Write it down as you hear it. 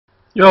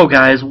Yo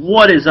guys,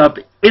 what is up?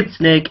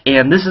 It's Nick,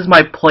 and this is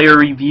my player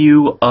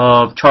review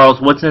of Charles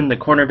Woodson, the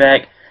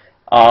cornerback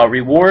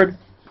reward.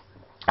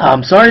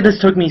 Sorry this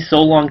took me so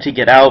long to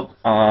get out.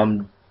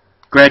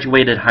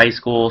 Graduated high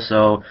school,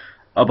 so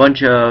a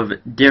bunch of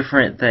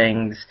different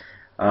things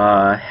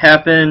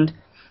happened.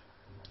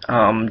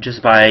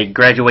 Just by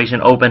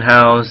graduation open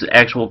house,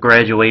 actual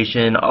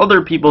graduation,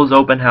 other people's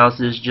open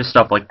houses, just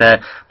stuff like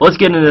that. But let's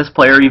get into this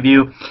player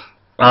review.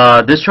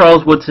 This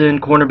Charles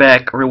Woodson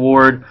cornerback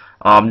reward,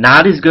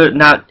 not as good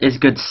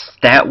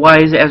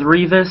stat-wise as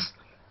Revis,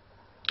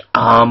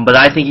 but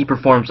I think he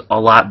performs a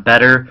lot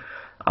better.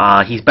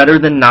 He's better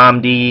than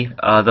Namdi,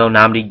 though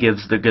Namdi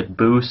gives the good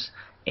boost,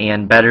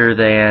 and better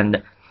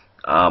than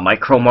my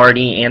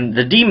Cromartie, and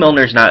the D.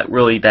 Milner's not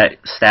really that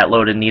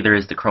stat-loaded, neither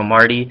is the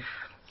Cromartie.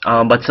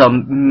 But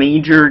some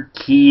major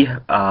key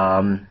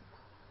stats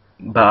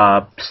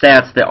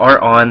that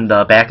are on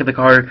the back of the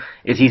card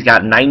is he's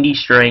got 90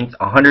 strength,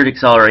 100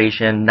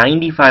 acceleration,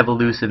 95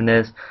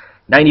 elusiveness,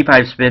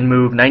 95 spin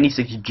move,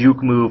 96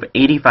 juke move,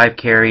 85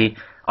 carry,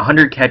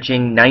 100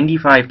 catching,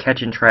 95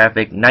 catch in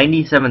traffic,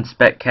 97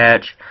 spec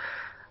catch,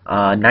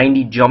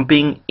 90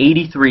 jumping,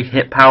 83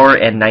 hit power,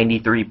 and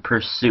 93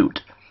 pursuit.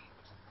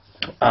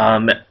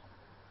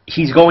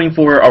 He's going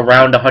for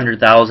around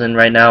 100,000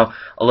 right now,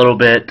 a little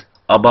bit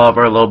above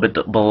or a little bit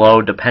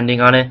below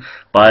depending on it,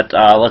 but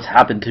let's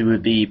hop into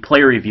the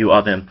player review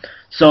of him.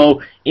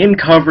 So in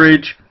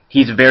coverage,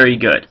 he's very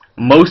good.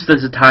 Most of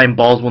the time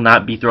balls will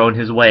not be thrown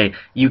his way.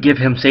 You give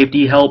him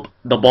safety help,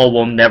 the ball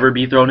will never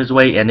be thrown his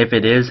way, and if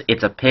it is,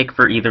 it's a pick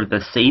for either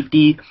the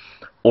safety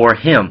or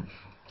him.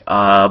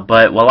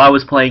 But while I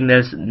was playing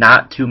this,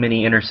 not too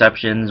many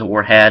interceptions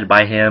were had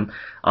by him.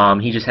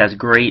 He just has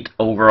great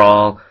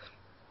overall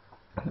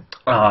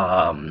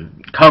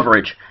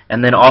coverage.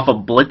 And then off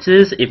of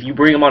blitzes, if you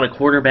bring him on a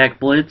quarterback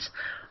blitz,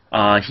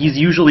 he's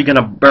usually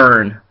gonna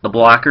burn the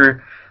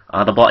blocker.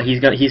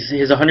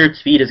 His 100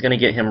 speed is gonna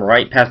get him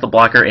right past the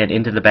blocker and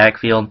into the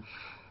backfield.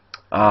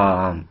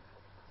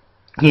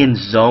 In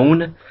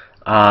zone,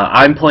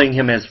 I'm playing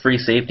him as free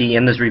safety.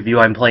 In this review,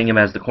 I'm playing him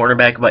as the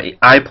cornerback, but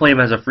I play him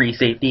as a free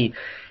safety,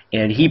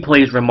 and he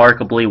plays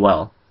remarkably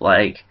well.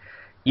 Like,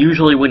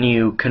 usually when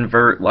you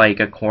convert like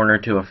a corner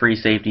to a free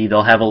safety,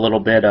 they'll have a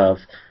little bit of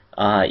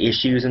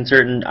issues in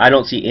certain. I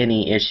don't see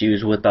any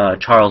issues with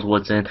Charles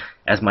Woodson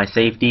as my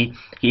safety.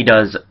 He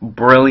does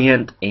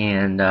brilliant,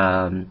 and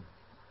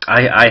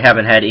I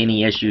haven't had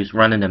any issues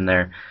running him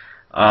there.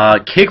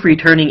 Kick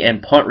returning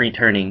and punt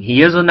returning.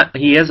 He is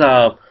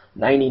a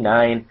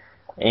 99,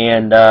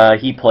 and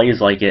he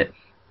plays like it.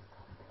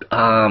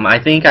 I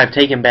think I've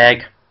taken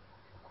back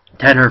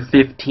 10 or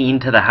 15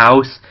 to the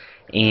house,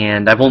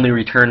 and I've only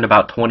returned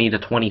about 20 to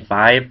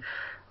 25.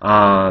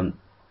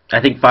 I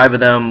think 5 of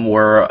them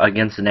were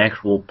against an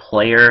actual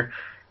player,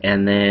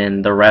 and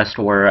then the rest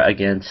were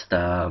against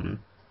the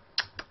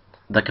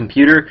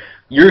computer.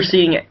 You're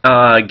seeing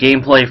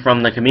gameplay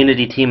from the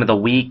Community Team of the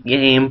Week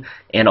game,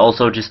 and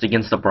also just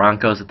against the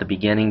Broncos at the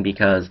beginning,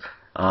 because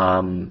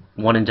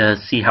wanted to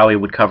see how he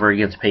would cover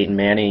against Peyton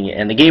Manning.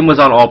 And the game was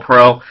on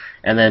All-Pro,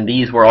 and then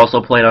these were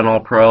also played on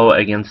All-Pro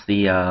against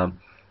the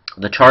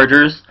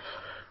Chargers.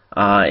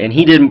 And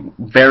he did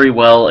very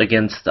well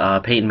against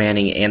Peyton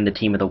Manning and the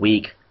Team of the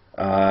Week.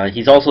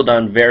 He's also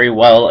done very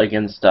well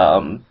against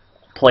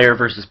player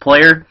versus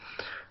player.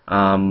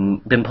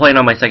 Been playing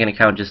on my second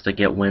account just to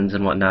get wins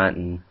and whatnot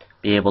and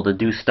be able to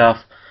do stuff.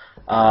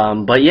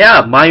 But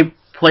yeah, my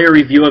player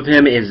review of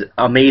him is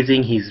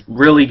amazing. He's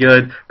really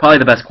good. Probably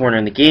the best corner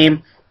in the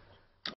game.